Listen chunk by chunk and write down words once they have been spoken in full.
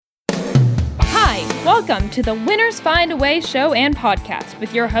Hi, welcome to the Winners Find a Way show and podcast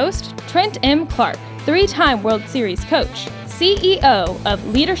with your host, Trent M. Clark, three-time World Series coach, CEO of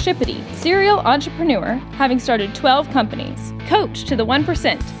Leadershipity, serial entrepreneur, having started 12 companies, coach to the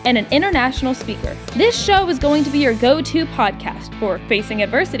 1%, and an international speaker. This show is going to be your go-to podcast for facing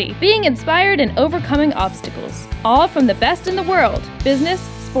adversity, being inspired, and overcoming obstacles, all from the best in the world, business,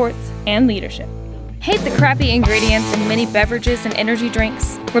 sports, and leadership. Hate the crappy ingredients in many beverages and energy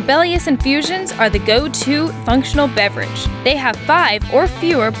drinks? Rebellious Infusions are the go-to functional beverage. They have 5 or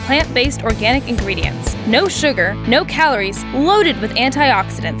fewer plant-based organic ingredients, no sugar, no calories, loaded with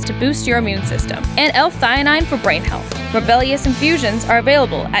antioxidants to boost your immune system, and L-theanine for brain health. Rebellious Infusions are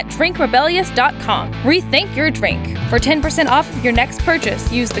available at drinkrebellious.com. Rethink your drink. For 10% off of your next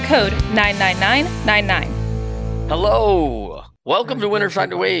purchase, use the code 99999. Hello. Welcome to Winners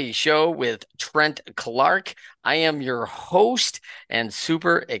Find a Way show with Trent Clark. I am your host and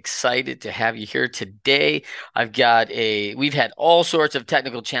super excited to have you here today. We've had all sorts of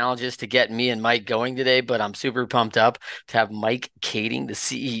technical challenges to get me and Mike going today, but I'm super pumped up to have Mike Kaeding, the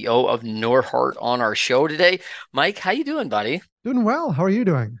CEO of Norhart, on our show today. Mike, how you doing, buddy? Doing well. How are you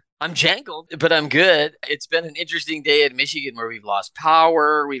doing? I'm jangled, but I'm good. It's been an interesting day in Michigan where we've lost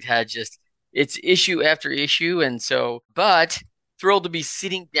power. We've had it's issue after issue. But thrilled to be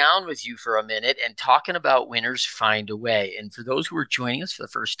sitting down with you for a minute and talking about Winners Find a Way. And for those who are joining us for the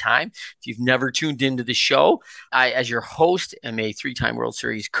first time, if you've never tuned into the show, I, as your host, am a 3-time World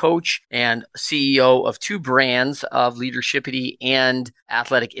Series coach and CEO of 2 brands of Leadershipity and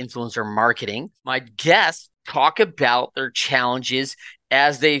Athletic Influencer Marketing. My guests talk about their challenges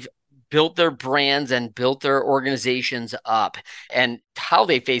as they've built their brands and built their organizations up and how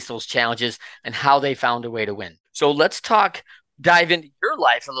they face those challenges and how they found a way to win. So let's dive into your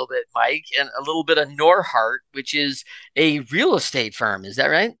life a little bit, Mike, and a little bit of Norhart, which is a real estate firm. Is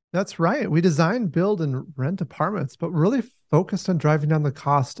that right? That's right. We design, build, and rent apartments, but really focused on driving down the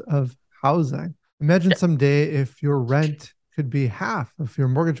cost of housing. Imagine someday if your rent could be half, if your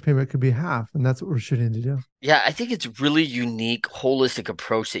mortgage payment could be half, and that's what we're shooting to do. Yeah, I think it's a really unique, holistic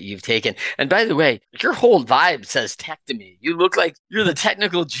approach that you've taken. And by the way, your whole vibe says tech to me. You look like you're the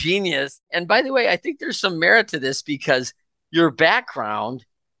technical genius. And by the way, I think there's some merit to this because your background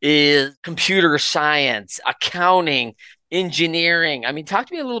is computer science, accounting, engineering. I mean, talk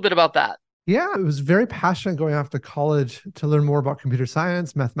to me a little bit about that. Yeah, I was very passionate going off to college to learn more about computer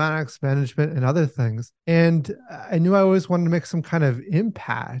science, mathematics, management, and other things. And I knew I always wanted to make some kind of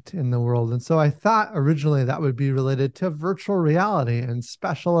impact in the world. And so I thought originally that would be related to virtual reality and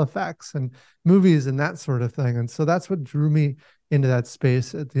special effects and movies and that sort of thing. And so that's what drew me into that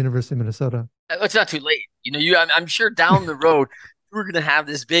space at the University of Minnesota. It's not too late. I'm sure down the road, we're going to have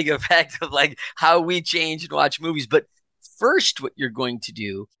this big effect of like how we change and watch movies. But first, what you're going to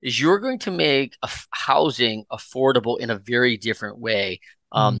do is you're going to make housing affordable in a very different way.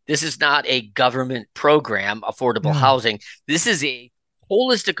 This is not a government program, affordable housing. This is a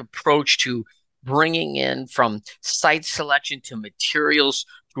holistic approach to bringing in from site selection to materials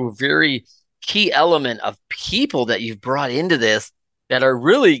to a very key element of people that you've brought into this that are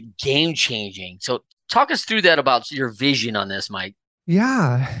really game-changing. So talk us through that about your vision on this, Mike.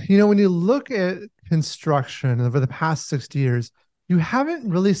 Yeah. When you look at construction over the past 60 years, you haven't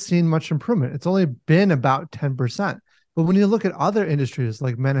really seen much improvement. It's only been about 10%. But when you look at other industries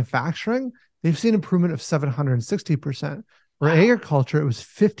like manufacturing, they've seen improvement of 760%. Or agriculture, it was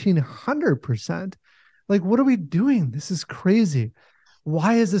 1,500%. Like, what are we doing? This is crazy.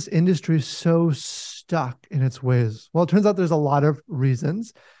 Why is this industry so stuck in its ways? Well, it turns out there's a lot of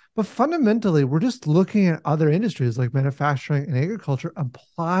reasons, but fundamentally, we're just looking at other industries like manufacturing and agriculture,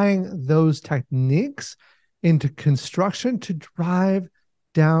 applying those techniques into construction to drive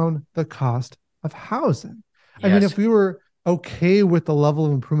down the cost of housing. Yes. I mean, if we were okay with the level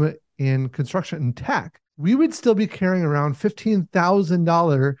of improvement in construction and tech, we would still be carrying around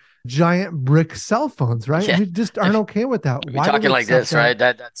 $15,000 giant brick cell phones, right? Yeah. We just aren't okay with that. We're talking like this, right?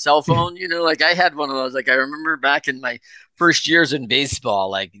 That cell phone, like I had one of those. Like I remember back in my first years in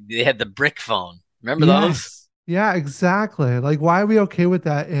baseball, like they had the brick phone. Remember those? Yeah, exactly. Like, why are we okay with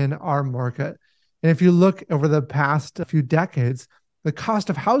that in our market? And if you look over the past few decades, the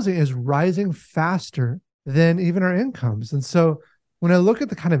cost of housing is rising faster than even our incomes. And so when I look at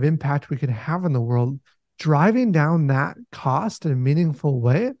the kind of impact we can have in the world, driving down that cost in a meaningful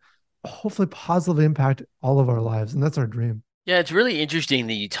way, hopefully positively impact all of our lives. And that's our dream. Yeah, it's really interesting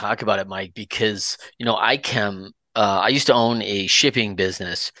that you talk about it, Mike, because, I come I used to own a shipping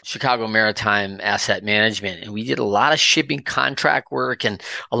business, Chicago Maritime Asset Management, and we did a lot of shipping contract work and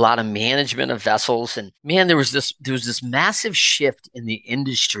a lot of management of vessels. And man, there was this massive shift in the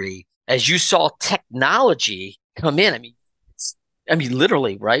industry as you saw technology come in. I mean,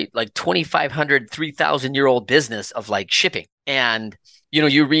 literally, right? Like 2,500, 3,000-year-old business of like shipping. And,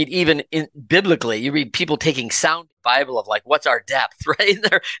 you read even in biblically, you read people taking sound Bible of like, what's our depth, right?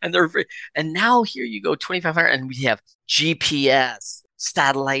 And now here you go, 2,500, and we have GPS,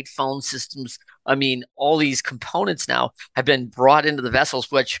 satellite phone systems. I mean, all these components now have been brought into the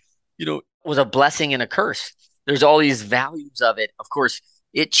vessels, which, was a blessing and a curse. There's all these values of it. Of course,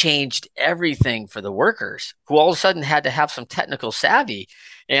 it changed everything for the workers who all of a sudden had to have some technical savvy.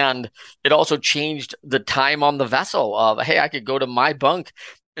 And it also changed the time on the vessel of, hey, I could go to my bunk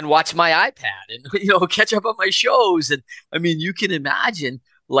and watch my iPad and, catch up on my shows. And I mean, you can imagine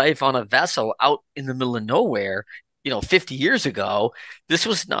life on a vessel out in the middle of nowhere. 50 years ago, this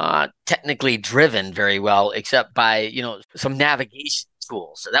was not technically driven very well, except by, some navigation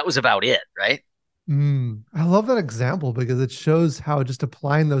tools. So that was about it, right? I love that example because it shows how just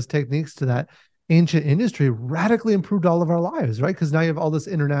applying those techniques to that ancient industry radically improved all of our lives, right? Because now you have all this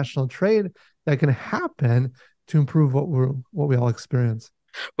international trade that can happen to improve what we all experience.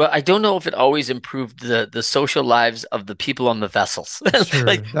 Well, I don't know if it always improved the social lives of the people on the vessels. Sure,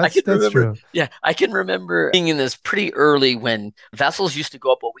 Like that's true. yeah, I can remember being in this pretty early when vessels used to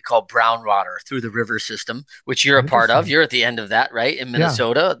go up what we call brown water through the river system, which you're a part of. Interesting. You're at the end of that, right? In Yeah.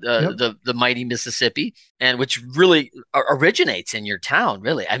 Minnesota, Yep. the mighty Mississippi, and which really originates in your town,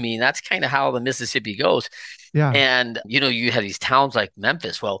 really. I mean, that's kind of how the Mississippi goes. Yeah. And you have these towns like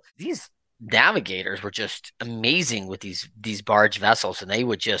Memphis. Well, these navigators were just amazing with these barge vessels, and they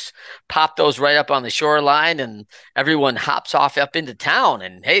would just pop those right up on the shoreline, and everyone hops off up into town,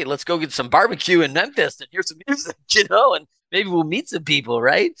 and hey, let's go get some barbecue in Memphis and hear some music, and maybe we'll meet some people,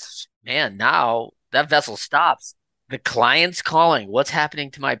 right? Man, now that vessel stops. The client's calling. What's happening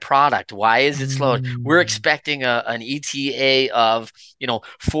to my product? Why is it slowed? We're Mm. expecting an ETA of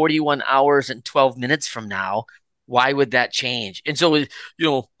 41 hours and 12 minutes from now. Why would that change? And so,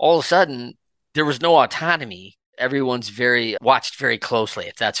 all of a sudden, there was no autonomy. Everyone's watched very closely,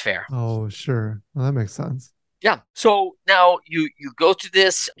 if that's fair. Oh, sure. Well, that makes sense. Yeah. So now you go to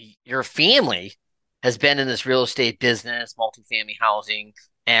this, your family has been in this real estate business, multifamily housing,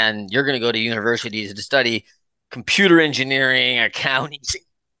 and you're going to go to universities to study computer engineering, accounting.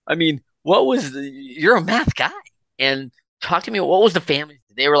 I mean, you're a math guy. And talk to me, what was the family?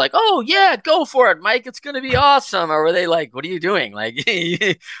 They were like, oh, yeah, go for it, Mike. It's going to be awesome. Or were they like, what are you doing? Like,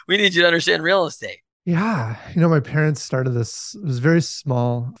 we need you to understand real estate. Yeah. My parents started this, it was a very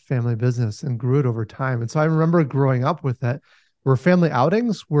small family business and grew it over time. And so I remember growing up with it, where family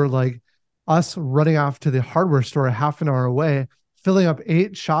outings were like us running off to the hardware store a half an hour away, filling up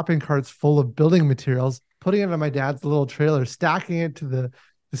 8 shopping carts full of building materials, putting it on my dad's little trailer, stacking it to the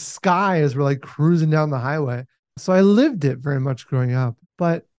sky as we're like cruising down the highway. So I lived it very much growing up.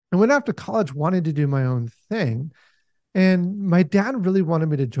 But I went off to college wanting to do my own thing. And my dad really wanted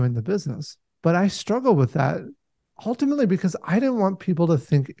me to join the business. But I struggled with that ultimately because I didn't want people to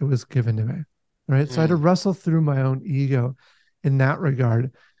think it was given to me. Right. So I had to wrestle through my own ego in that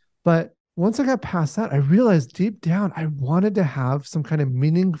regard. But once I got past that, I realized deep down I wanted to have some kind of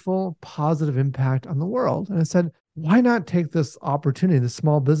meaningful, positive impact on the world. And I said, why not take this opportunity, the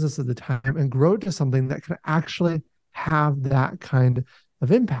small business at the time, and grow it to something that can actually have that kind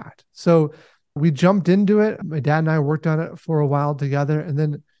of impact? So we jumped into it. My dad and I worked on it for a while together. And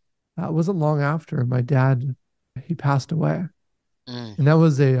then it wasn't long after my dad, he passed away. And that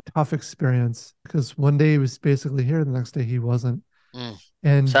was a tough experience because one day he was basically here, the next day he wasn't.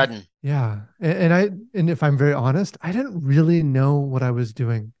 And Sudden. yeah. And if I'm very honest, I didn't really know what I was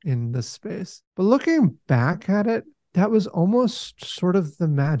doing in this space. But looking back at it, that was almost sort of the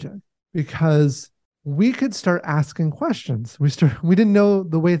magic because we could start asking questions. We didn't know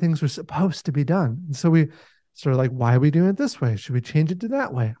the way things were supposed to be done. And so we started like, why are we doing it this way? Should we change it to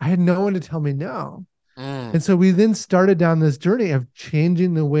that way? I had no one to tell me no. And so we then started down this journey of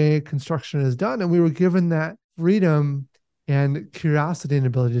changing the way construction is done. And we were given that freedom and curiosity and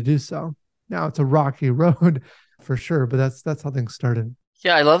ability to do so. Now it's a rocky road for sure, but that's how things started.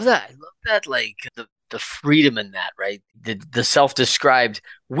 Yeah, I love that. I love that, like the freedom in that, right? The self-described.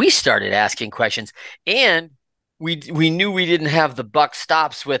 We started asking questions, and we knew we didn't have the buck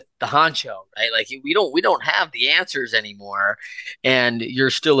stops with the honcho, right? Like we don't have the answers anymore, and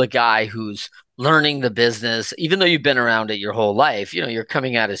you're still a guy who's learning the business, even though you've been around it your whole life. You're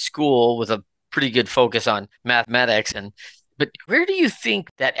coming out of school with a pretty good focus on mathematics, But where do you think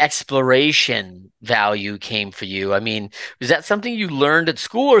that exploration value came for you? I mean, was that something you learned at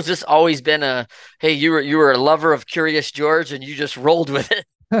school, or has this always been hey, you were a lover of Curious George and you just rolled with it?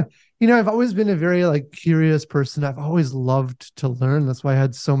 I've always been a very like curious person. I've always loved to learn. That's why I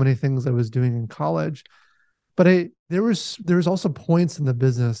had so many things I was doing in college. But there was also points in the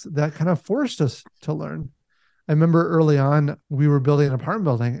business that kind of forced us to learn. I remember early on, we were building an apartment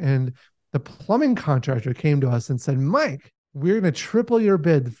building and the plumbing contractor came to us and said, Mike, we're going to triple your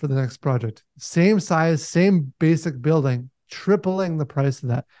bid for the next project. Same size, same basic building, tripling the price of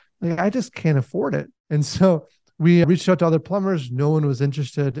that. Like, I just can't afford it. And so we reached out to other plumbers. No one was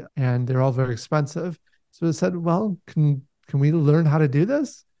interested and they're all very expensive. So we said, well, can we learn how to do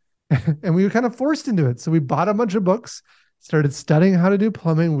this? And we were kind of forced into it. So we bought a bunch of books, started studying how to do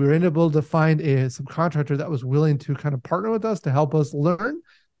plumbing. We were able to find a subcontractor that was willing to kind of partner with us to help us learn.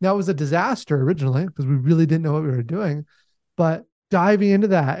 Now, it was a disaster originally because we really didn't know what we were doing, but diving into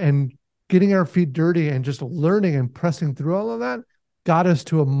that and getting our feet dirty and just learning and pressing through all of that got us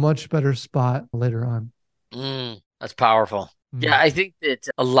to a much better spot later on. That's powerful. Yeah, I think that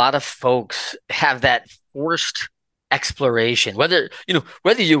a lot of folks have that forced exploration, whether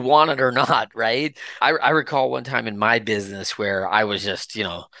you want it or not, right? I recall one time in my business where I was just,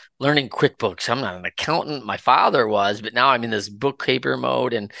 learning QuickBooks. I'm not an accountant, my father was, but now I'm in this bookkeeper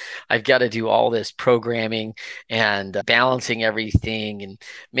mode and I've got to do all this programming and balancing everything. And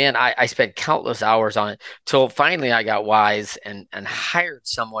man, I spent countless hours on it till finally I got wise and hired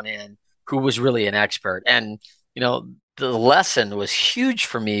someone in who was really an expert. And the lesson was huge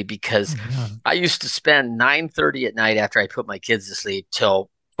for me because I used to spend 9:30 at night after I put my kids to sleep till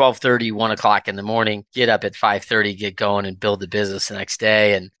 12:30, 1 o'clock in the morning, get up at 5:30, get going and build the business the next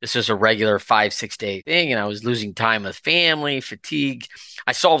day. And this was a regular 5-6 day thing. And I was losing time with family, fatigue.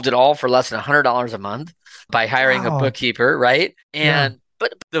 I solved it all for less than $100 a month by hiring a bookkeeper, right?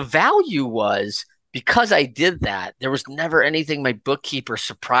 But the value was, because I did that, there was never anything my bookkeeper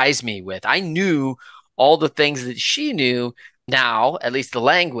surprised me with. I knew all the things that she knew now, at least the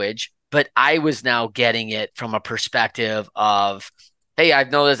language, but I was now getting it from a perspective of, hey,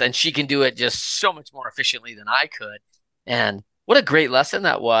 I've known this and she can do it just so much more efficiently than I could. And what a great lesson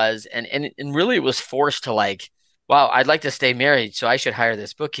that was. And really it was forced to like, wow, I'd like to stay married, so I should hire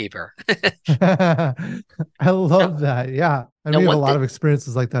this bookkeeper. I love that. Yeah. And we have a lot of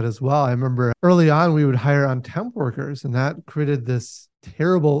experiences like that as well. I remember early on, we would hire on temp workers and that created this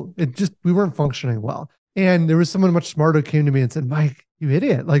terrible, we weren't functioning well. And there was someone much smarter who came to me and said, Mike, you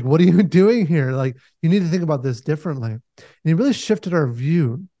idiot. Like, what are you doing here? Like, you need to think about this differently. And he really shifted our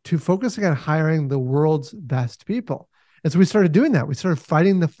view to focusing on hiring the world's best people. And so we started doing that. We started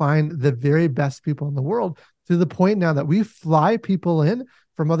fighting to find the very best people in the world, to the point now that we fly people in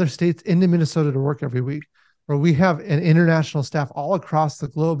from other states into Minnesota to work every week, or we have an international staff all across the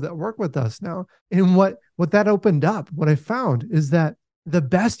globe that work with us now. And what that opened up, what I found is that the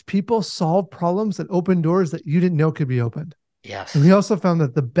best people solve problems and open doors that you didn't know could be opened. Yes. And we also found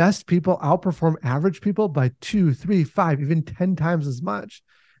that the best people outperform average people by 2, 3, 5, even 10 times as much.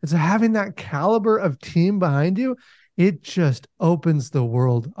 And so having that caliber of team behind you, it just opens the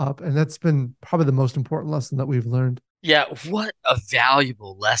world up. And that's been probably the most important lesson that we've learned. Yeah, what a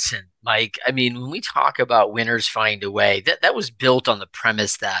valuable lesson, Mike. I mean, when we talk about winners find a way, that was built on the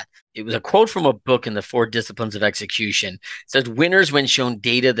premise that it was a quote from a book in the 4 Disciplines of Execution. It says, winners, when shown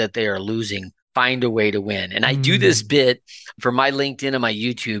data that they are losing, find a way to win. And I do this bit for my LinkedIn and my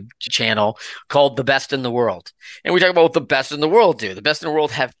YouTube channel called The Best in the World. And we talk about what the best in the world do. The best in the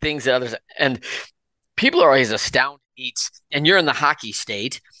world have things that others, and people are always astounded. And you're in the hockey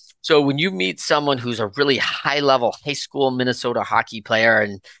state. So when you meet someone who's a really high-level high school Minnesota hockey player,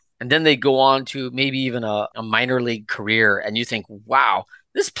 and then they go on to maybe even a minor league career, and you think, wow,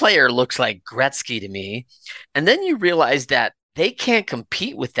 this player looks like Gretzky to me. And then you realize that they can't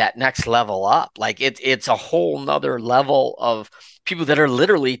compete with that next level up. Like it's a whole nother level of people that are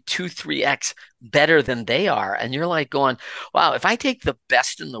literally 2-3x better than they are. And you're like going, wow, if I take the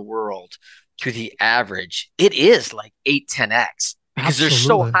best in the world to the average, it is like 8-10x. Because they're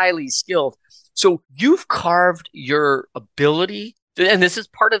so highly skilled. So you've carved your ability, and this is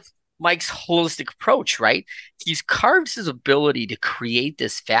part of Mike's holistic approach, right? He's carved his ability to create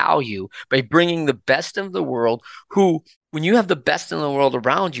this value by bringing the best of the world, who, when you have the best in the world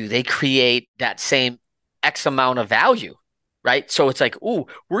around you, they create that same X amount of value, right? So it's like, ooh,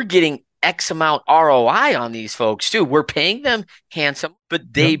 we're getting X amount ROI on these folks too. We're paying them handsome,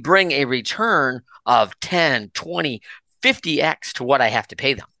 but they bring a return of 10, 20, 50x to what I have to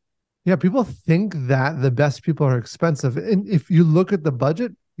pay them. Yeah, people think that the best people are expensive. And if you look at the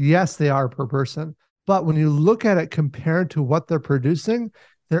budget, yes, they are per person. But when you look at it compared to what they're producing,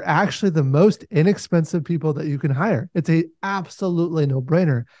 they're actually the most inexpensive people that you can hire. It's a absolutely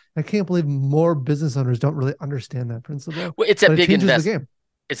no-brainer. I can't believe more business owners don't really understand that principle. Well, it's a But it big changes the investment. game.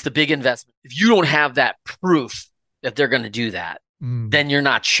 It's the big investment. If you don't have that proof that they're going to do that, then you're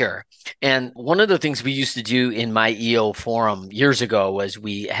not sure. And one of the things we used to do in my EO forum years ago was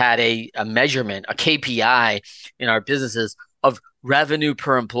we had a measurement, a KPI in our businesses of revenue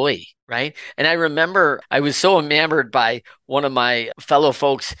per employee, right? And I remember I was so enamored by one of my fellow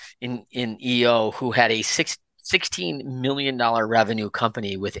folks in EO who had a $16 million revenue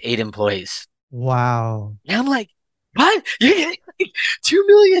company with 8 employees. Wow. And I'm like, what? You're getting like $2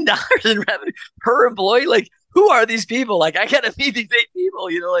 million in revenue per employee? Like, who are these people? Like, I gotta meet these 8 people,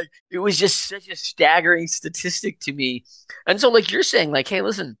 like it was just such a staggering statistic to me. And so like you're saying, like, hey,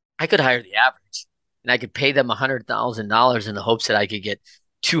 listen, I could hire the average and I could pay them $100,000 in the hopes that I could get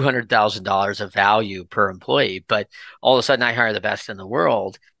 $200,000 of value per employee. But all of a sudden I hire the best in the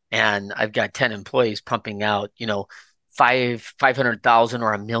world and I've got 10 employees pumping out, 500,000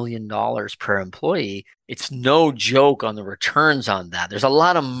 or $1 million per employee. It's no joke on the returns on that. There's a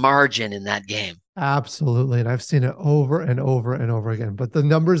lot of margin in that game. Absolutely. And I've seen it over and over and over again. But the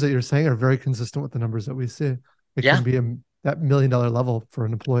numbers that you're saying are very consistent with the numbers that we see. It can be that $1 million level for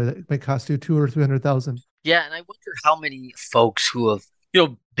an employee that may cost you 200,000 or 300,000. Yeah. And I wonder how many folks who have,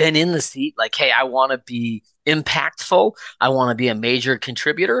 been in the seat, like, hey, I want to be impactful. I want to be a major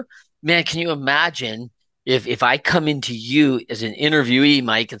contributor. Man, can you imagine if I come into you as an interviewee,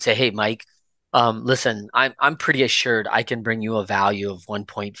 Mike, and say, hey, Mike, listen, I'm pretty assured I can bring you a value of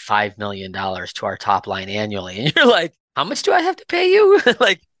 $1.5 million to our top line annually. And you're like, how much do I have to pay you?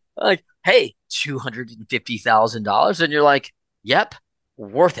 like, hey, $250,000. And you're like, yep,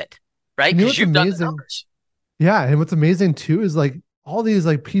 worth it. Right. Because you've done the numbers. Yeah. And what's amazing too is like all these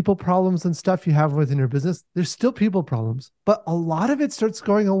like people problems and stuff you have within your business, there's still people problems, but a lot of it starts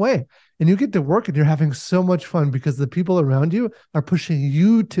going away and you get to work and you're having so much fun because the people around you are pushing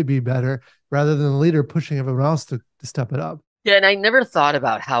you to be better rather than the leader pushing everyone else to step it up. Yeah, and I never thought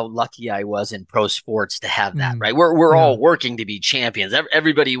about how lucky I was in pro sports to have that, right? We're all working to be champions.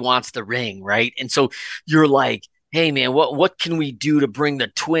 Everybody wants the ring, right? And so you're like, hey man, what can we do to bring the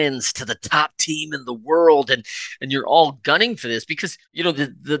Twins to the top team in the world? And you're all gunning for this because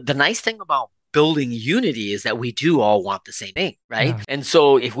the nice thing about building unity is that we do all want the same thing, right? Yeah. And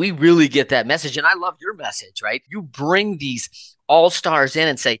so if we really get that message, and I love your message, right? You bring these all-stars in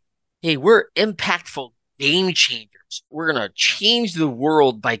and say, hey, we're impactful game changers. We're going to change the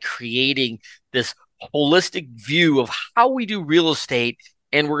world by creating this holistic view of how we do real estate.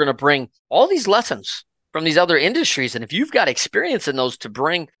 And we're going to bring all these lessons from these other industries. And if you've got experience in those to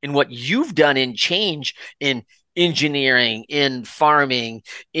bring in what you've done in change in engineering, in farming,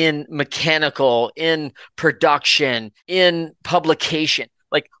 in mechanical, in production, in publication,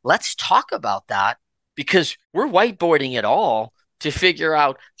 like let's talk about that because we're whiteboarding it all to figure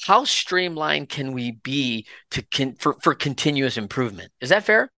out how streamlined can we be for continuous improvement. Is that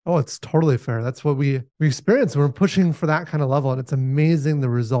fair? Oh, it's totally fair. That's what we experience. We're pushing for that kind of level. And it's amazing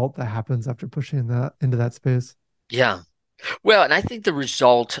the result that happens after pushing that into that space. Yeah. Well, and I think the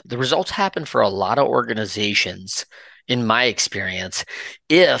results happen for a lot of organizations, in my experience,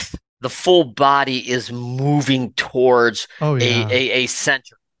 if the full body is moving towards a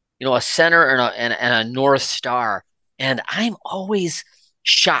center, a center and a North Star. And I'm always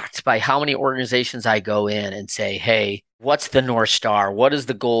shocked by how many organizations I go in and say, hey, what's the North Star? What is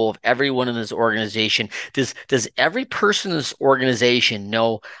the goal of everyone in this organization? Does every person in this organization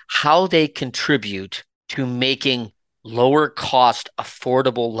know how they contribute to making lower cost,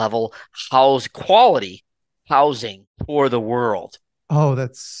 affordable level quality housing for the world? Oh,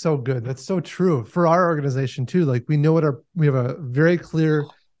 that's so good. That's so true for our organization too. Like we know we have a very clear,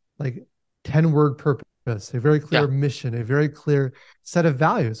 10-word purpose. A very clear mission, a very clear set of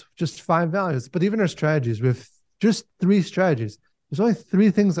values, just 5 values. But even our strategies, we have just 3 strategies. There's only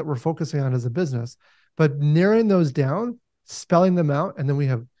 3 things that we're focusing on as a business, but narrowing those down, spelling them out, and then we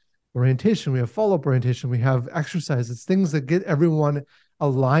have orientation, we have follow-up orientation, we have exercises, things that get everyone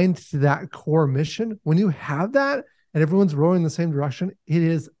aligned to that core mission. When you have that and everyone's rowing in the same direction, it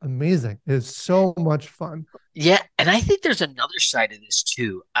is amazing. It is so much fun. Yeah. And I think there's another side of this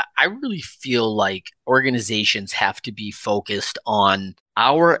too. I really feel like organizations have to be focused on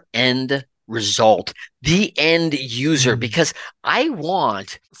our end result, the end user, because I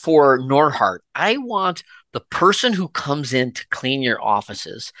want for Norhart, I want the person who comes in to clean your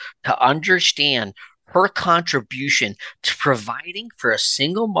offices to understand her contribution to providing for a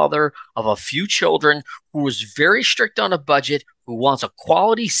single mother of a few children who was very strict on a budget, who wants a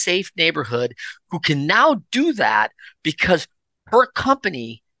quality, safe neighborhood, who can now do that because her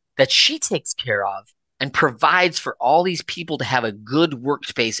company that she takes care of and provides for all these people to have a good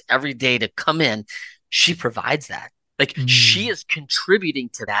workspace every day to come in, she provides that. Like she is contributing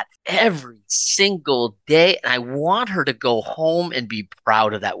to that every single day. And I want her to go home and be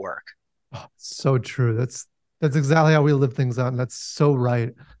proud of that work. Oh, so true. That's exactly how we live things out. And that's so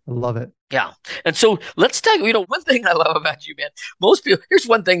right. I love it. Yeah. And so let's talk, one thing I love about you, man, here's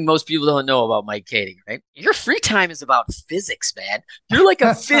one thing most people don't know about Mike Kaeding, right? Your free time is about physics, man. You're like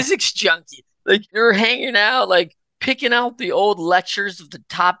a physics junkie. Like you're hanging out, like picking out the old lectures of the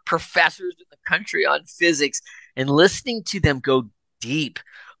top professors in the country on physics and listening to them go deep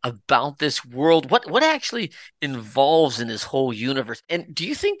about this world, what actually involves in this whole universe. And do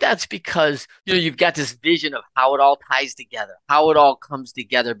you think that's because, you've got this vision of how it all ties together, how it all comes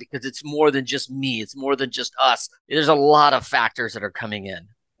together, because it's more than just me, it's more than just us. There's a lot of factors that are coming in.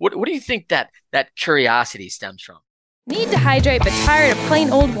 What do you think that curiosity stems from? Need to hydrate but tired of plain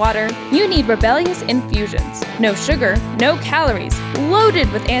old water? You need Rebellious Infusions. No sugar, no calories,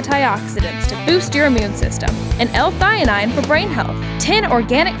 loaded with antioxidants to boost your immune system, and L-theanine for brain health, 10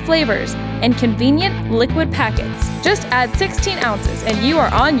 organic flavors, and convenient liquid packets. Just add 16 ounces and you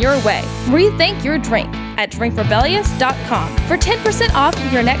are on your way. Rethink your drink at drinkrebellious.com. For 10% off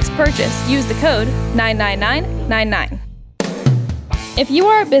your next purchase, use the code 99999. If you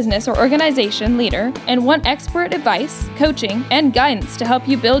are a business or organization leader and want expert advice, coaching, and guidance to help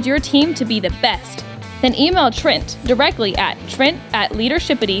you build your team to be the best, then email Trent directly at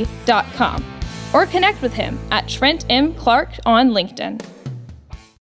trent@leadershipity.com or connect with him at Trent M. Clark on LinkedIn.